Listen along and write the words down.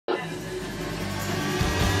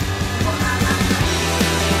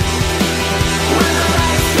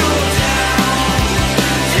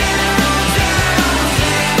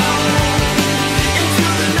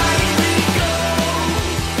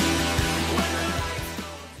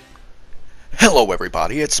Hello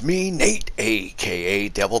everybody, it's me, Nate, aka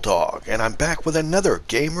Devil Dog, and I'm back with another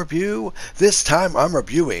game review. This time I'm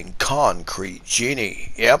reviewing Concrete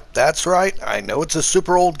Genie. Yep, that's right, I know it's a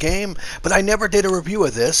super old game, but I never did a review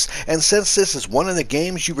of this, and since this is one of the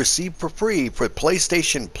games you received for free for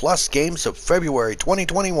PlayStation Plus games of February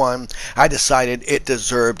 2021, I decided it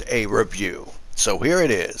deserved a review. So here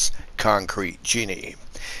it is, Concrete Genie.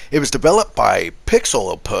 It was developed by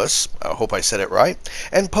Pixelopus, I hope I said it right,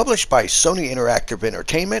 and published by Sony Interactive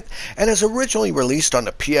Entertainment, and is originally released on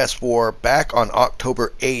the PS4 back on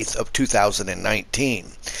October 8th of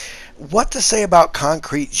 2019. What to say about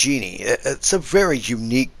Concrete Genie? It's a very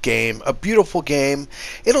unique game, a beautiful game.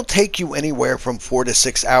 It'll take you anywhere from 4 to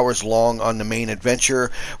 6 hours long on the main adventure,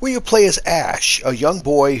 where you play as Ash, a young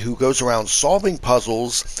boy who goes around solving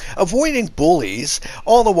puzzles, avoiding bullies,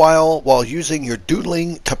 all the while using your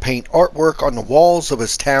doodling to paint artwork on the walls of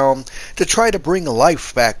his town to try to bring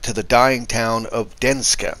life back to the dying town of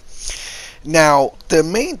Denska. Now, the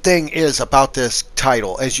main thing is about this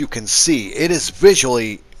title, as you can see, it is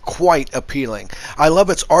visually quite appealing. I love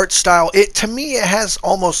its art style. To me, it has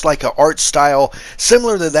almost like an art style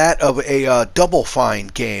similar to that of a Double Fine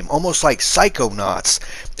game, almost like Psychonauts.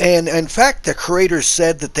 And in fact, the creators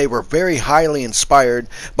said that they were very highly inspired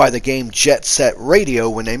by the game Jet Set Radio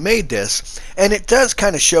when they made this. And it does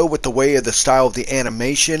kind of show with the way of the style of the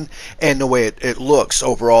animation and the way it looks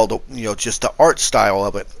overall, just the art style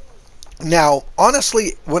of it. Now,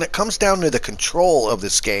 honestly, when it comes down to the control of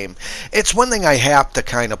this game, it's one thing I have to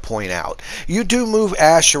kind of point out. You do move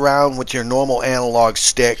Ash around with your normal analog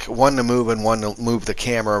stick, one to move and one to move the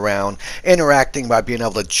camera around, interacting by being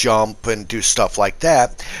able to jump and do stuff like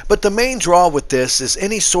that. But the main draw with this is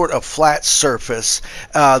any sort of flat surface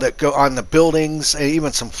that go on the buildings, and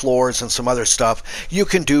even some floors and some other stuff, you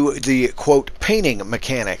can do the, quote, painting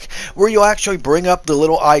mechanic, where you'll actually bring up the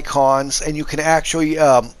little icons and you can actually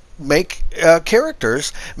make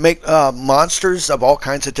characters, make monsters of all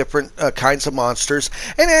kinds of different kinds of monsters,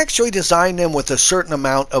 and actually design them with a certain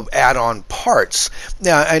amount of add-on parts.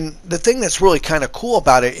 Now, and the thing that's really kind of cool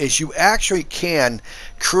about it is you actually can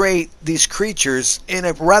create these creatures in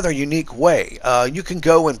a rather unique way. You can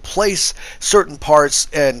go and place certain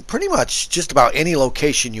parts in pretty much just about any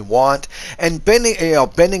location you want, and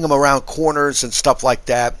bending them around corners and stuff like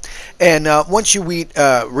that. And once you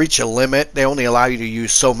reach a limit, they only allow you to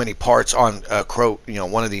use so many parts on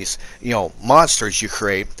one of these monsters you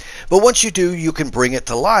create. But once you do, you can bring it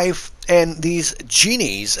to life. And these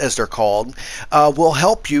genies, as they're called, will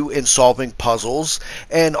help you in solving puzzles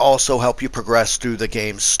and also help you progress through the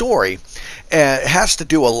game's story. It has to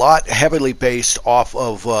do a lot heavily based off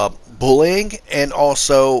of bullying and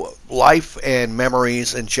also life and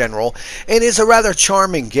memories in general. And is a rather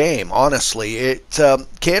charming game, honestly. It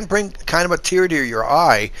can bring kind of a tear to your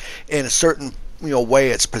eye in a certain way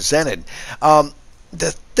it's presented.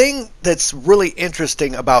 The thing that's really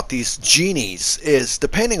interesting about these genies is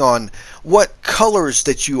depending on what colors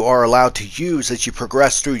that you are allowed to use as you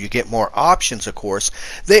progress through, you get more options, of course.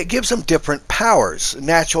 It gives them different powers.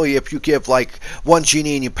 Naturally, if you give like one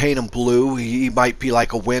genie and you paint him blue, he might be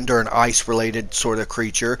like a wind or an ice related sort of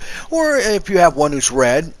creature. Or if you have one who's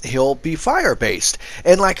red, he'll be fire based.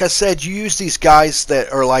 And like I said, you use these guys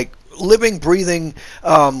that are like living, breathing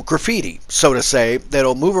graffiti, so to say,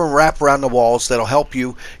 that'll move and wrap around the walls, that'll help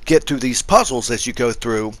you get through these puzzles as you go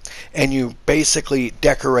through, and you basically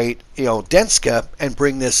decorate, Denska and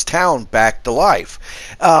bring this town back to life.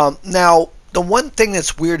 Now, the one thing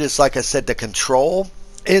that's weird is, like I said, the control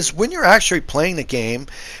is when you're actually playing the game,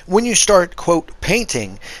 when you start, quote,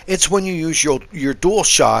 painting, it's when you use your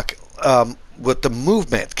DualShock with the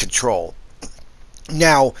movement control.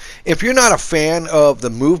 Now, if you're not a fan of the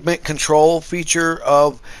movement control feature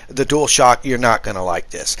of the DualShock, you're not going to like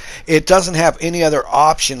this. It doesn't have any other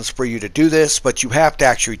options for you to do this, but you have to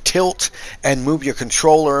actually tilt and move your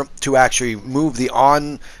controller to actually move the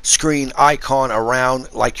on-screen icon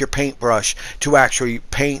around like your paintbrush to actually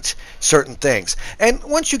paint certain things. And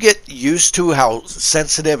once you get used to how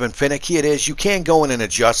sensitive and finicky it is, you can go in and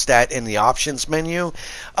adjust that in the options menu.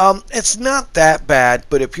 It's not that bad,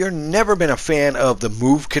 but if you've never been a fan of the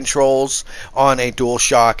move controls on a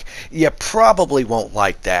DualShock, you probably won't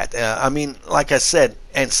like that. I mean, like I said,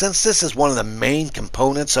 and since this is one of the main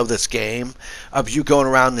components of this game, of you going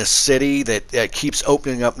around this city that keeps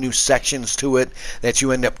opening up new sections to it, that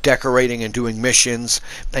you end up decorating and doing missions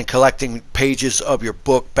and collecting pages of your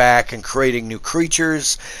book back and creating new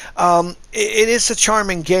creatures, it is a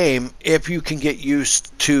charming game if you can get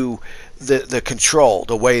used to the control,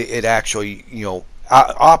 the way it actually,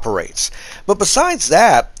 operates. But besides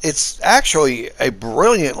that, it's actually a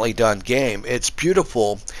brilliantly done game. It's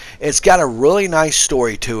beautiful. It's got a really nice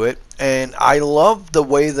story to it. And I love the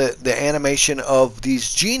way that the animation of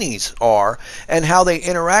these genies are and how they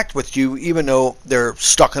interact with you, even though they're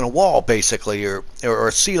stuck in a wall, basically, or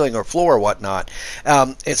a ceiling or floor or whatnot.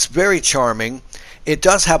 It's very charming. It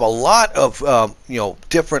does have a lot of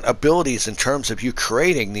different abilities in terms of you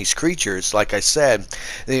creating these creatures. Like I said,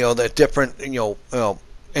 the different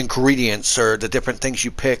ingredients or the different things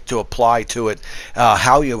you pick to apply to it,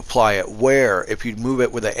 how you apply it, where, if you move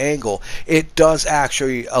it with an angle. It does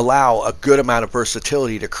actually allow a good amount of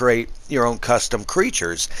versatility to create your own custom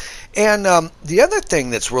creatures. And the other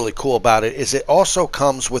thing that's really cool about it is it also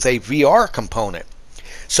comes with a VR component.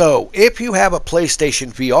 So if you have a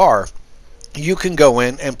PlayStation VR, you can go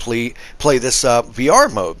in and play this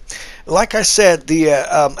VR mode. Like I said, the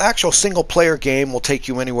actual single player game will take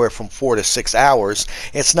you anywhere from 4 to 6 hours.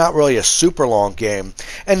 It's not really a super long game.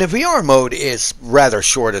 And the VR mode is rather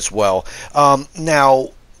short as well. Now,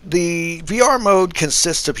 the VR mode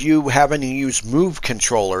consists of you having to use Move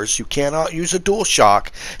controllers. You cannot use a DualShock.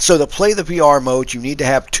 So to play the VR mode, you need to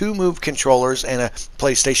have 2 Move controllers and a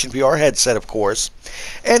PlayStation VR headset, of course.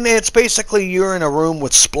 And it's basically you're in a room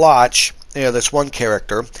with Splotch. This one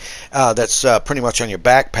character that's pretty much on your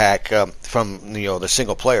backpack from the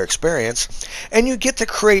single player experience, and you get to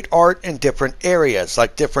create art in different areas,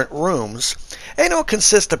 like different rooms, and it'll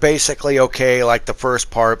consist of basically, like the first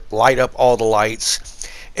part, light up all the lights,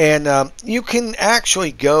 and you can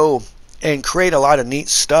actually go and create a lot of neat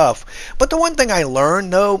stuff. But the one thing I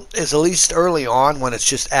learned, though, is at least early on when it's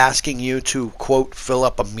just asking you to, quote, fill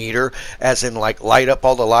up a meter, as in like light up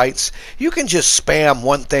all the lights, you can just spam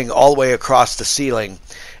one thing all the way across the ceiling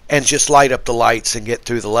and just light up the lights and get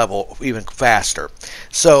through the level even faster.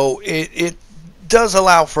 So it does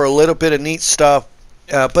allow for a little bit of neat stuff.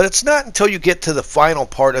 But it's not until you get to the final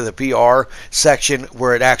part of the VR section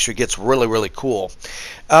where it actually gets really, really cool.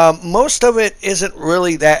 Most of it isn't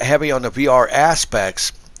really that heavy on the VR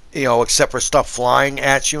aspects, except for stuff flying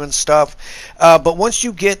at you and stuff. But once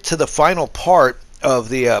you get to the final part of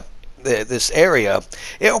this area,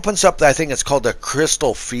 it opens up, I think it's called the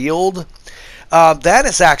Crystal Field. That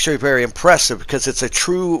is actually very impressive because it's a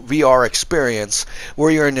true VR experience where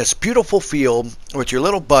you're in this beautiful field with your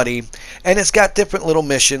little buddy, and it's got different little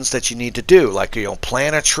missions that you need to do, like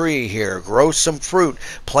plant a tree here, grow some fruit,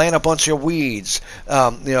 plant a bunch of weeds,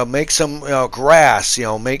 make some grass,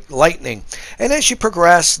 make lightning. And as you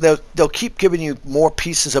progress, they'll keep giving you more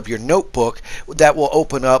pieces of your notebook that will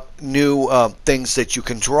open up new things that you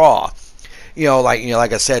can draw.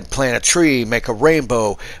 Like I said, plant a tree, make a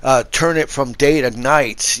rainbow, turn it from day to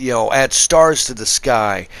night, add stars to the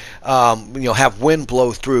sky, have wind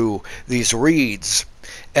blow through these reeds,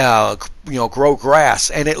 grow grass,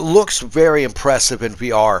 and it looks very impressive in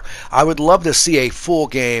VR. I would love to see a full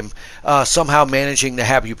game somehow managing to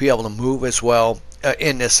have you be able to move as well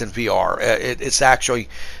in this in VR. It's actually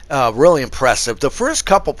really impressive. The first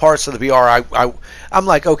couple parts of the VR, I'm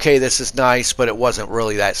like, okay, this is nice, but it wasn't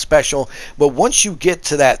really that special. But once you get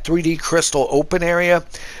to that 3D crystal open area,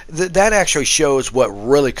 that actually shows what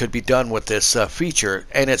really could be done with this feature,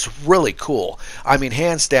 and it's really cool. I mean,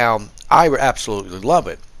 hands down, I absolutely love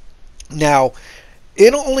it. Now,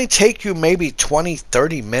 it'll only take you maybe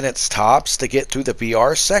 20-30 minutes tops to get through the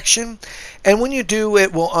VR section, and when you do,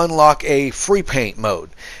 it will unlock a free paint mode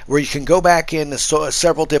where you can go back into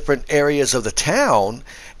several different areas of the town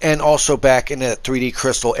and also back in that 3D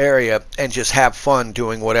crystal area and just have fun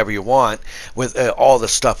doing whatever you want with all the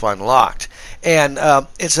stuff unlocked. And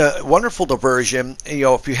it's a wonderful diversion.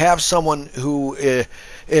 If you have someone who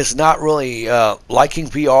is not really liking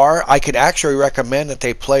VR, I could actually recommend that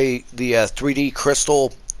they play the 3D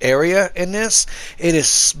crystal area in this. It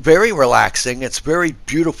is very relaxing, it's very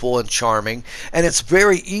beautiful and charming, and it's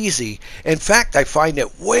very easy. In fact, I find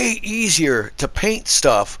it way easier to paint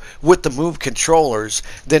stuff with the Move controllers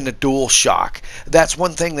than the DualShock. That's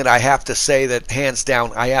one thing that I have to say that hands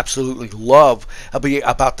down I absolutely love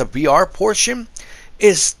about the VR portion,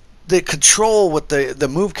 is the control with the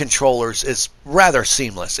Move controllers is rather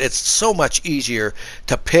seamless. It's so much easier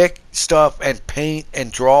to pick stuff and paint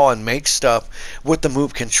and draw and make stuff with the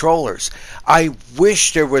Move controllers. I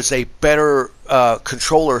wish there was a better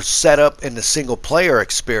controller setup in the single player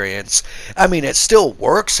experience. I mean, it still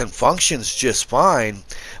works and functions just fine,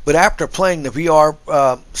 but after playing the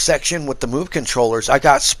VR section with the Move controllers, I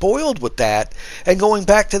got spoiled with that, and going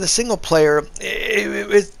back to the single player,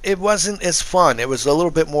 it wasn't as fun. It was a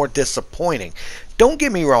little bit more disappointing. Don't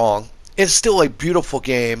get me wrong, it's still a beautiful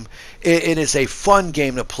game. It is a fun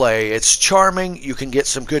game to play. It's charming. You can get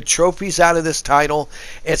some good trophies out of this title.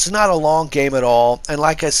 It's not a long game at all. And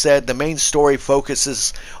like I said, the main story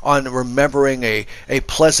focuses on remembering a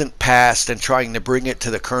pleasant past and trying to bring it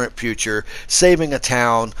to the current future, saving a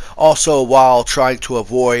town, also while trying to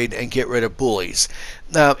avoid and get rid of bullies.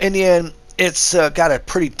 Now, in the end, it's got a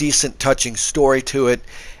pretty decent, touching story to it.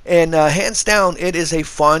 And hands down, it is a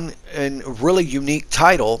fun and really unique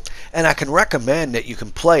title, and I can recommend that you can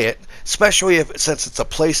play it, especially since it's a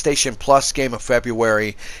PlayStation Plus game of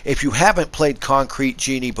February. If you haven't played Concrete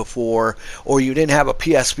Genie before, or you didn't have a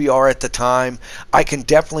PSVR at the time, I can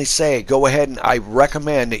definitely say go ahead and I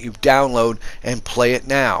recommend that you download and play it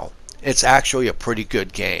now. It's actually a pretty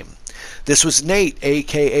good game. This was Nate,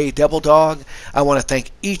 aka Devil Dog. I want to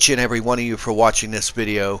thank each and every one of you for watching this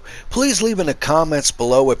video. Please leave in the comments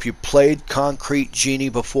below if you played Concrete Genie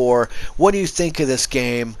before. What do you think of this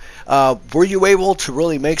game? Were you able to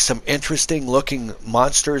really make some interesting looking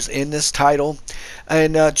monsters in this title?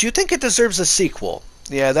 And do you think it deserves a sequel?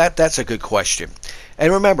 Yeah, that's a good question.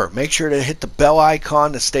 And remember, make sure to hit the bell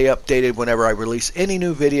icon to stay updated whenever I release any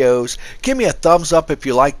new videos. Give me a thumbs up if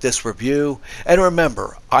you like this review. And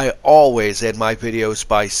remember, I always end my videos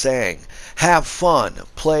by saying, have fun,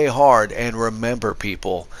 play hard, and remember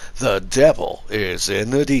people, the devil is in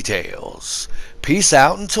the details. Peace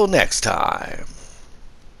out until next time.